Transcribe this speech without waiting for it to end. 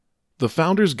The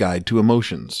Founder's Guide to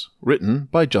Emotions, written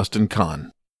by Justin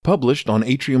Kahn. Published on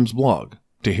Atrium's blog.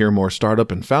 To hear more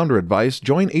startup and founder advice,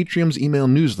 join Atrium's email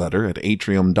newsletter at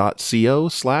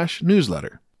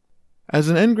atrium.co/newsletter. As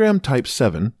an Enneagram Type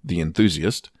 7, the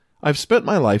enthusiast, I've spent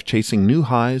my life chasing new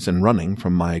highs and running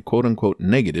from my quote-unquote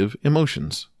negative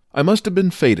emotions. I must have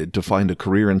been fated to find a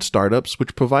career in startups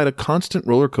which provide a constant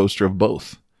roller coaster of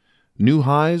both. New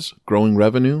highs, growing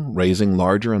revenue, raising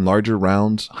larger and larger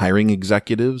rounds, hiring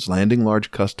executives, landing large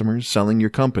customers, selling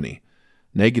your company.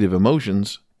 Negative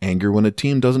emotions, anger when a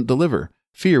team doesn't deliver,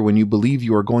 fear when you believe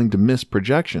you are going to miss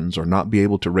projections or not be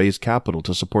able to raise capital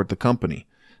to support the company.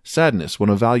 Sadness when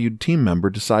a valued team member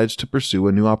decides to pursue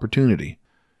a new opportunity.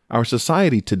 Our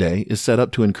society today is set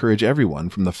up to encourage everyone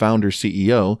from the founder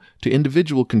CEO to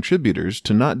individual contributors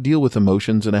to not deal with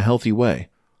emotions in a healthy way.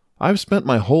 I've spent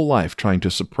my whole life trying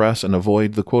to suppress and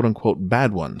avoid the quote-unquote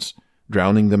bad ones,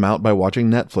 drowning them out by watching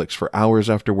Netflix for hours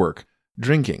after work,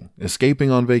 drinking, escaping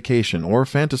on vacation, or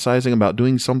fantasizing about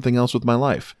doing something else with my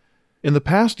life. In the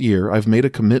past year, I've made a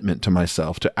commitment to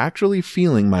myself to actually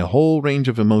feeling my whole range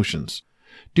of emotions.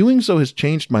 Doing so has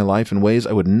changed my life in ways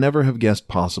I would never have guessed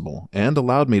possible, and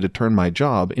allowed me to turn my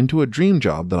job into a dream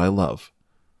job that I love.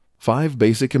 5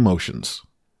 basic emotions.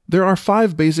 There are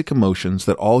 5 basic emotions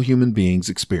that all human beings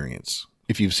experience.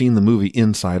 If you've seen the movie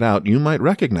Inside Out, you might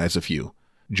recognize a few: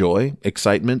 joy,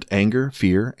 excitement, anger,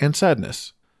 fear, and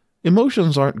sadness.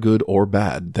 Emotions aren't good or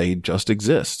bad, they just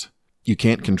exist. You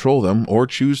can't control them or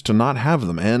choose to not have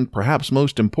them, and perhaps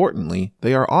most importantly,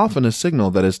 they are often a signal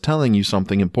that is telling you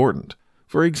something important.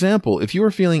 For example, if you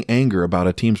are feeling anger about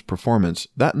a team's performance,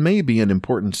 that may be an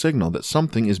important signal that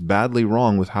something is badly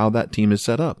wrong with how that team is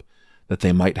set up, that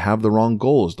they might have the wrong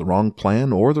goals, the wrong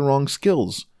plan, or the wrong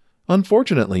skills.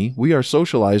 Unfortunately, we are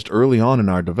socialized early on in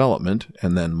our development,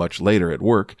 and then much later at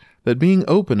work, that being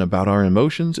open about our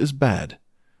emotions is bad.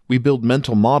 We build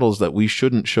mental models that we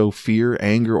shouldn't show fear,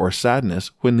 anger, or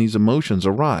sadness when these emotions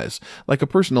arise, like a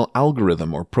personal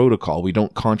algorithm or protocol we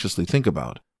don't consciously think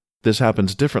about. This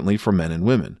happens differently for men and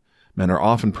women. Men are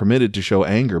often permitted to show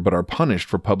anger but are punished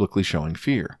for publicly showing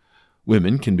fear.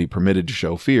 Women can be permitted to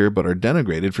show fear but are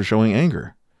denigrated for showing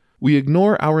anger. We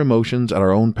ignore our emotions at our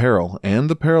own peril and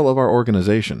the peril of our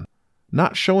organization.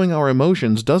 Not showing our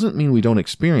emotions doesn't mean we don't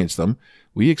experience them.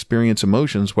 We experience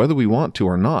emotions whether we want to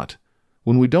or not.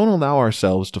 When we don't allow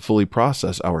ourselves to fully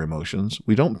process our emotions,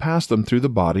 we don't pass them through the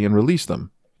body and release them.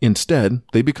 Instead,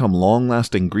 they become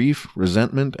long-lasting grief,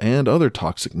 resentment, and other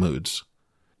toxic moods.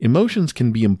 Emotions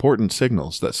can be important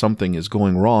signals that something is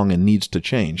going wrong and needs to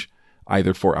change,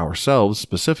 either for ourselves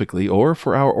specifically or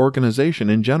for our organization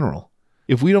in general.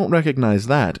 If we don't recognize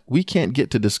that, we can't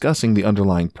get to discussing the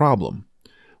underlying problem.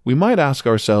 We might ask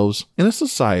ourselves, in a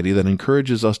society that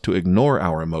encourages us to ignore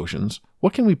our emotions,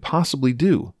 what can we possibly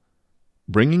do?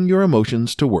 Bringing your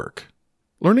emotions to work.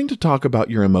 Learning to talk about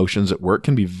your emotions at work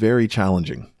can be very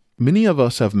challenging. Many of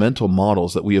us have mental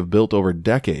models that we have built over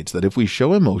decades that if we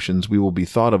show emotions, we will be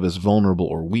thought of as vulnerable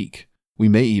or weak. We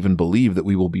may even believe that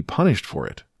we will be punished for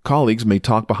it. Colleagues may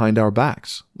talk behind our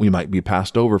backs. We might be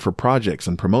passed over for projects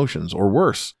and promotions, or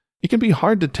worse. It can be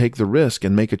hard to take the risk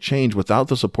and make a change without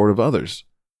the support of others.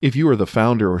 If you are the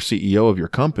founder or CEO of your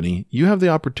company, you have the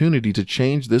opportunity to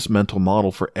change this mental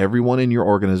model for everyone in your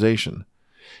organization.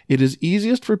 It is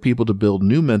easiest for people to build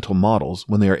new mental models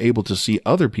when they are able to see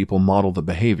other people model the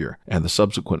behavior and the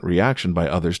subsequent reaction by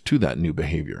others to that new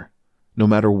behavior. No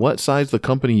matter what size the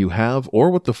company you have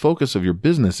or what the focus of your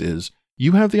business is,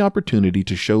 you have the opportunity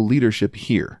to show leadership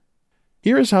here.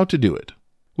 Here is how to do it.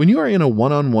 When you are in a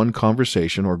one-on-one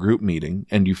conversation or group meeting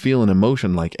and you feel an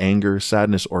emotion like anger,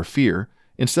 sadness, or fear,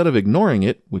 instead of ignoring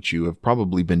it, which you have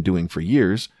probably been doing for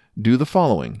years, do the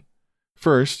following.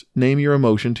 First, name your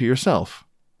emotion to yourself.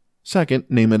 Second,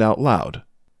 name it out loud.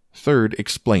 Third,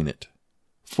 explain it.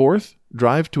 Fourth,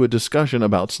 drive to a discussion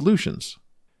about solutions.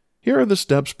 Here are the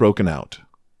steps broken out.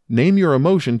 Name your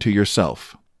emotion to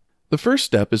yourself. The first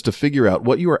step is to figure out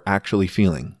what you are actually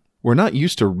feeling. We're not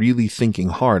used to really thinking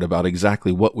hard about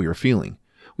exactly what we are feeling.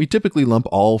 We typically lump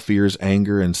all fears,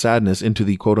 anger, and sadness into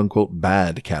the quote-unquote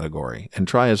bad category and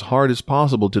try as hard as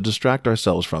possible to distract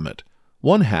ourselves from it.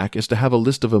 One hack is to have a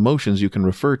list of emotions you can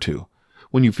refer to.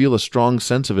 When you feel a strong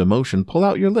sense of emotion, pull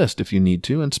out your list if you need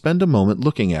to and spend a moment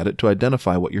looking at it to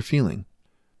identify what you're feeling.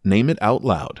 Name it out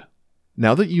loud.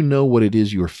 Now that you know what it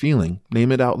is you're feeling,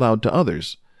 name it out loud to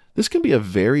others. This can be a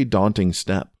very daunting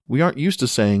step. We aren't used to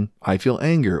saying, I feel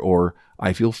anger or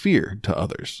I feel fear to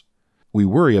others. We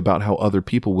worry about how other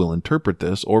people will interpret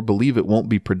this or believe it won't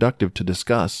be productive to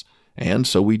discuss, and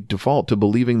so we default to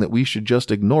believing that we should just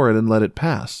ignore it and let it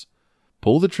pass.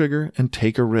 Pull the trigger and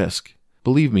take a risk.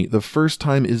 Believe me, the first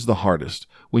time is the hardest.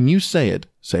 When you say it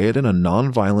in a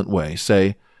non-violent way.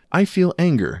 Say, "I feel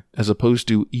anger," as opposed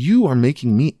to, "You are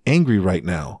making me angry right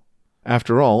now."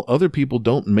 After all, other people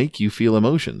don't make you feel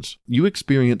emotions. You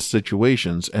experience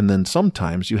situations, and then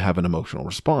sometimes you have an emotional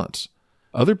response.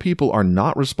 Other people are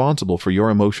not responsible for your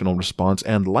emotional response,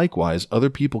 and likewise, other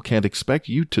people can't expect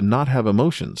you to not have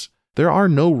emotions. There are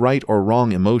no right or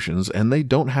wrong emotions, and they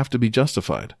don't have to be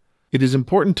justified. It is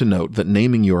important to note that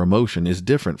naming your emotion is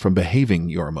different from behaving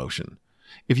your emotion.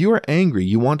 If you are angry,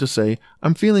 you want to say,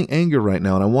 "I'm feeling anger right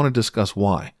now and I want to discuss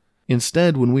why."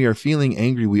 Instead, when we are feeling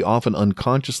angry, we often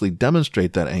unconsciously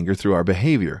demonstrate that anger through our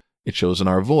behavior. It shows in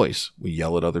our voice. We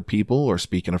yell at other people or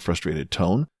speak in a frustrated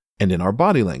tone. And in our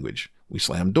body language. We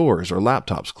slam doors or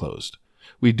laptops closed.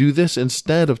 We do this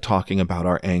instead of talking about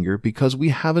our anger because we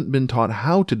haven't been taught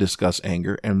how to discuss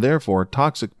anger, and therefore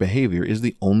toxic behavior is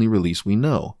the only release we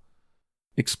know.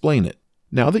 Explain it.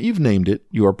 Now that you've named it,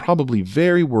 you are probably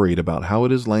very worried about how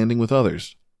it is landing with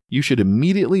others. You should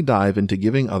immediately dive into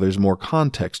giving others more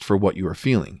context for what you are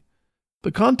feeling.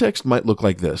 The context might look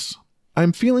like this.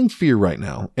 "I'm feeling fear right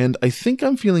now, and I think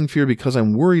I'm feeling fear because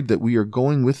I'm worried that we are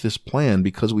going with this plan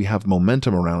because we have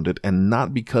momentum around it and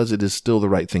not because it is still the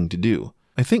right thing to do.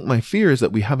 I think my fear is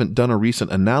that we haven't done a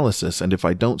recent analysis, and if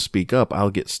I don't speak up, I'll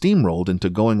get steamrolled into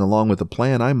going along with a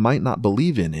plan I might not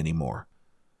believe in anymore."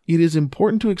 It is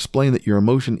important to explain that your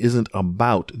emotion isn't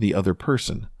about the other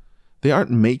person. They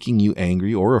aren't making you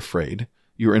angry or afraid.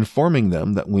 You're informing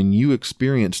them that when you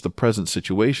experienced the present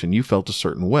situation, you felt a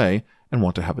certain way and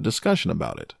want to have a discussion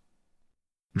about it.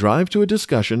 Drive to a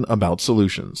discussion about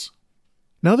solutions.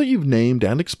 Now that you've named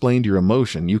and explained your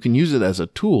emotion, you can use it as a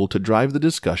tool to drive the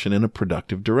discussion in a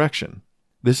productive direction.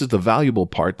 This is the valuable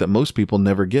part that most people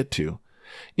never get to.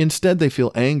 Instead, they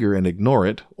feel anger and ignore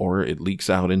it, or it leaks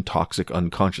out in toxic,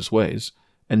 unconscious ways,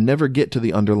 and never get to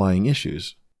the underlying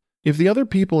issues. If the other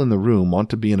people in the room want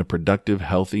to be in a productive,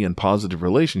 healthy, and positive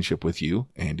relationship with you,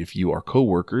 and if you are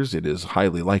coworkers, it is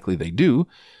highly likely they do,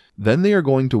 then they are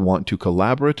going to want to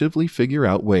collaboratively figure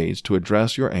out ways to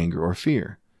address your anger or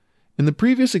fear. In the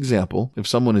previous example, if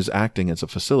someone is acting as a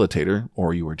facilitator,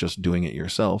 or you are just doing it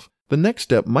yourself, the next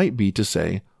step might be to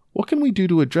say, "What can we do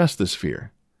to address this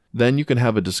fear?" Then you can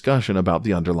have a discussion about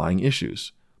the underlying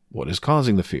issues. What is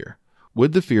causing the fear?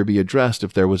 Would the fear be addressed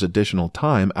if there was additional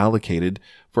time allocated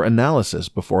for analysis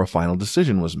before a final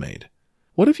decision was made?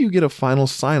 What if you get a final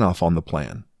sign-off on the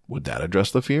plan? Would that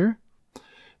address the fear?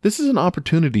 This is an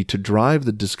opportunity to drive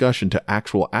the discussion to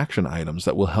actual action items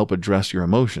that will help address your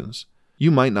emotions. You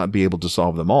might not be able to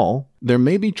solve them all. There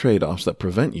may be trade-offs that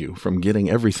prevent you from getting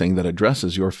everything that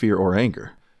addresses your fear or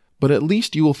anger. But at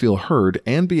least you will feel heard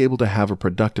and be able to have a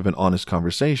productive and honest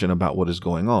conversation about what is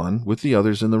going on with the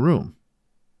others in the room.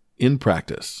 In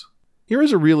practice. Here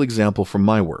is a real example from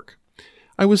my work.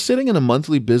 I was sitting in a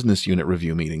monthly business unit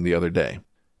review meeting the other day.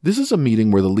 This is a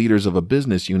meeting where the leaders of a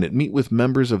business unit meet with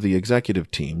members of the executive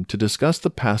team to discuss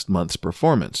the past month's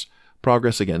performance,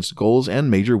 progress against goals, and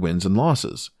major wins and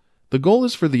losses. The goal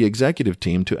is for the executive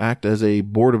team to act as a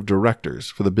board of directors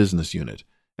for the business unit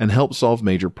and help solve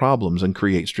major problems and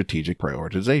create strategic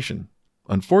prioritization.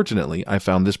 Unfortunately, I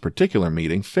found this particular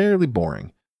meeting fairly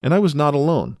boring, and I was not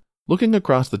alone. Looking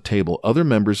across the table, other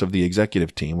members of the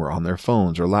executive team were on their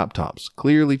phones or laptops,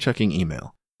 clearly checking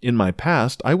email. In my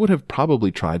past, I would have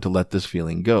probably tried to let this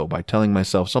feeling go by telling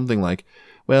myself something like,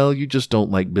 "Well, you just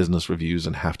don't like business reviews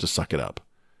and have to suck it up."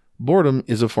 Boredom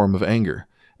is a form of anger,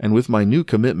 and with my new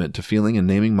commitment to feeling and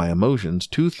naming my emotions,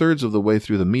 2/3 of the way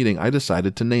through the meeting, I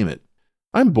decided to name it.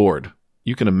 "I'm bored."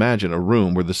 You can imagine a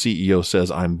room where the CEO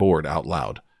says "I'm bored" out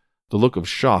loud. The look of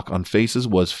shock on faces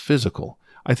was physical.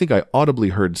 I think I audibly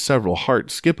heard several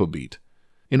hearts skip a beat.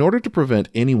 In order to prevent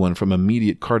anyone from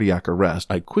immediate cardiac arrest,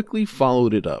 I quickly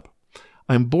followed it up.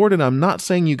 "I'm bored, and I'm not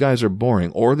saying you guys are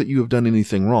boring or that you have done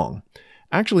anything wrong.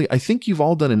 Actually, I think you've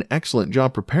all done an excellent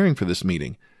job preparing for this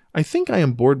meeting. I think I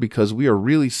am bored because we are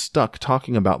really stuck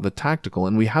talking about the tactical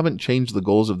and we haven't changed the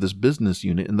goals of this business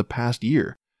unit in the past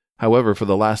year. However, for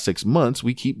the last 6 months,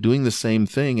 we keep doing the same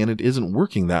thing and it isn't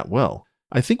working that well.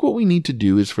 I think what we need to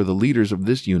do is for the leaders of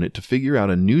this unit to figure out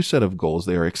a new set of goals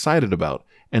they are excited about,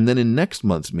 and then in next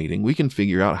month's meeting, we can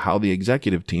figure out how the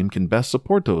executive team can best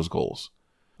support those goals."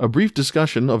 A brief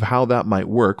discussion of how that might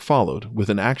work followed, with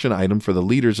an action item for the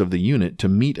leaders of the unit to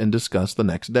meet and discuss the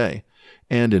next day.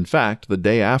 And in fact, the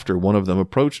day after, one of them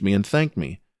approached me and thanked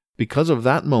me. Because of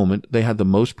that moment, they had the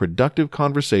most productive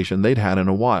conversation they'd had in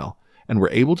a while, and were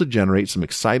able to generate some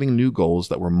exciting new goals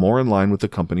that were more in line with the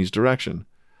company's direction.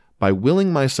 By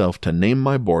willing myself to name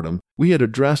my boredom, we had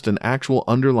addressed an actual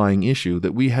underlying issue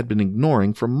that we had been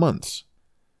ignoring for months.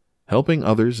 Helping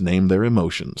others name their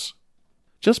emotions.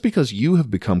 Just because you have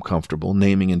become comfortable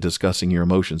naming and discussing your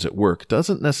emotions at work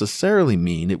doesn't necessarily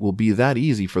mean it will be that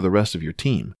easy for the rest of your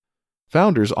team.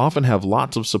 Founders often have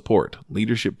lots of support,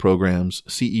 leadership programs,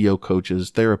 CEO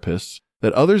coaches, therapists,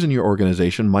 that others in your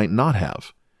organization might not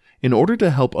have. In order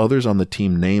to help others on the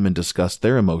team name and discuss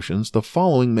their emotions, the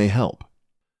following may help.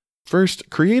 First,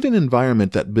 create an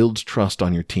environment that builds trust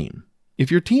on your team.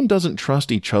 If your team doesn't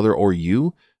trust each other or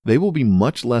you, they will be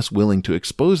much less willing to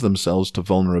expose themselves to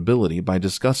vulnerability by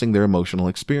discussing their emotional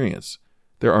experience.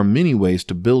 There are many ways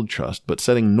to build trust, but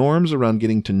setting norms around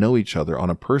getting to know each other on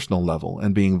a personal level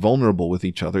and being vulnerable with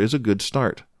each other is a good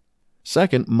start.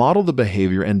 Second, model the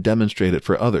behavior and demonstrate it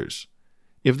for others.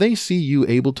 If they see you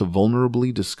able to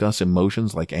vulnerably discuss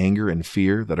emotions like anger and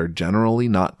fear that are generally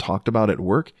not talked about at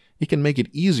work, it can make it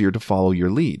easier to follow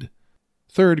your lead.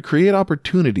 Third, create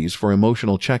opportunities for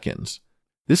emotional check-ins.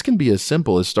 This can be as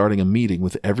simple as starting a meeting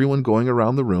with everyone going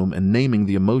around the room and naming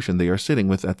the emotion they are sitting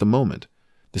with at the moment.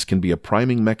 This can be a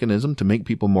priming mechanism to make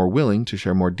people more willing to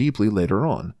share more deeply later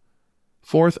on.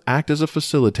 Fourth, act as a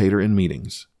facilitator in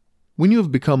meetings. When you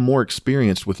have become more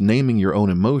experienced with naming your own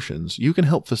emotions, you can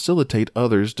help facilitate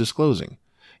others disclosing.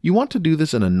 You want to do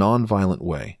this in a non-violent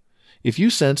way. If you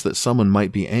sense that someone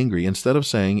might be angry, instead of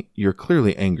saying, "You're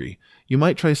clearly angry," you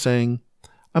might try saying,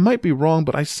 "I might be wrong,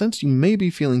 but I sense you may be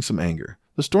feeling some anger.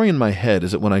 The story in my head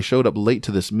is that when I showed up late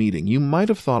to this meeting, you might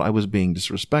have thought I was being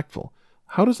disrespectful.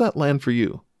 How does that land for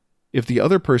you?" If the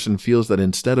other person feels that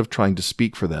instead of trying to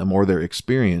speak for them or their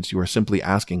experience, you are simply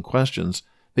asking questions,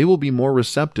 they will be more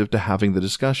receptive to having the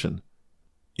discussion.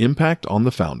 Impact on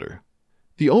the founder.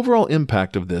 The overall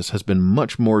impact of this has been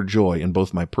much more joy in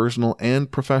both my personal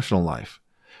and professional life.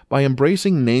 By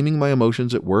embracing naming my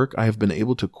emotions at work, I have been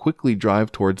able to quickly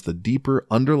drive towards the deeper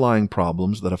underlying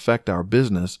problems that affect our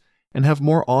business and have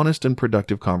more honest and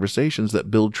productive conversations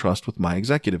that build trust with my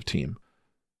executive team.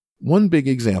 One big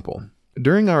example.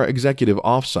 During our executive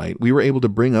offsite, we were able to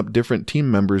bring up different team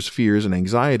members' fears and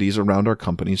anxieties around our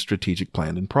company's strategic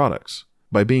plan and products.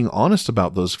 By being honest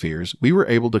about those fears, we were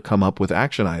able to come up with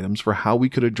action items for how we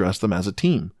could address them as a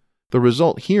team. The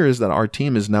result here is that our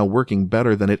team is now working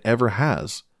better than it ever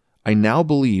has. I now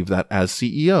believe that as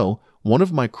CEO, one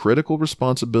of my critical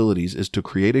responsibilities is to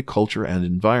create a culture and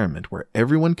environment where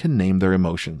everyone can name their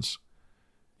emotions.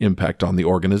 Impact on the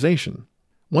organization.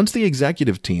 Once the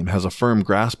executive team has a firm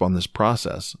grasp on this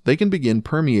process, they can begin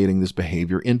permeating this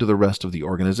behavior into the rest of the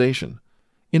organization.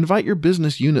 Invite your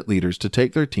business unit leaders to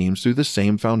take their teams through the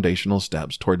same foundational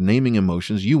steps toward naming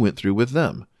emotions you went through with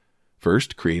them.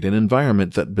 First, create an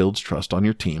environment that builds trust on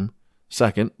your team.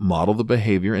 Second, model the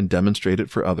behavior and demonstrate it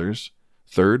for others.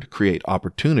 Third, create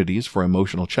opportunities for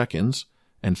emotional check-ins.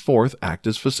 And fourth, act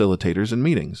as facilitators in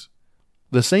meetings.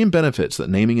 The same benefits that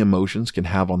naming emotions can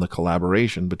have on the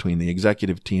collaboration between the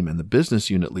executive team and the business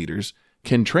unit leaders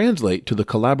can translate to the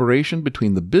collaboration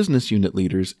between the business unit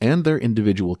leaders and their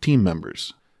individual team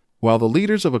members. While the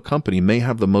leaders of a company may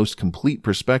have the most complete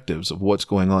perspectives of what's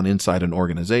going on inside an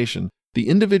organization, the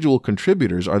individual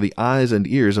contributors are the eyes and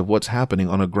ears of what's happening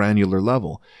on a granular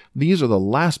level. These are the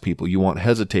last people you want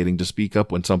hesitating to speak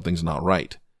up when something's not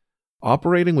right.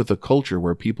 Operating with a culture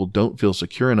where people don't feel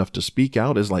secure enough to speak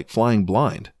out is like flying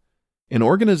blind. An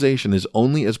organization is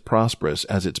only as prosperous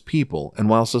as its people, and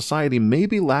while society may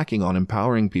be lacking on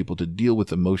empowering people to deal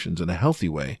with emotions in a healthy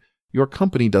way, your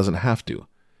company doesn't have to.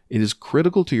 It is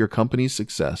critical to your company's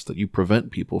success that you prevent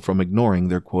people from ignoring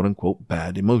their quote-unquote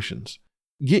bad emotions.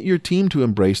 Get your team to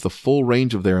embrace the full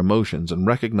range of their emotions and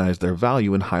recognize their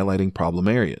value in highlighting problem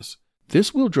areas.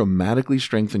 This will dramatically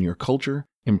strengthen your culture,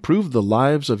 improve the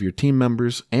lives of your team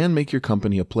members, and make your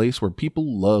company a place where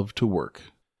people love to work.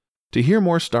 To hear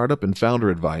more startup and founder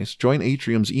advice, join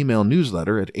Atrium's email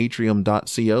newsletter at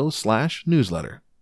atrium.co/newsletter.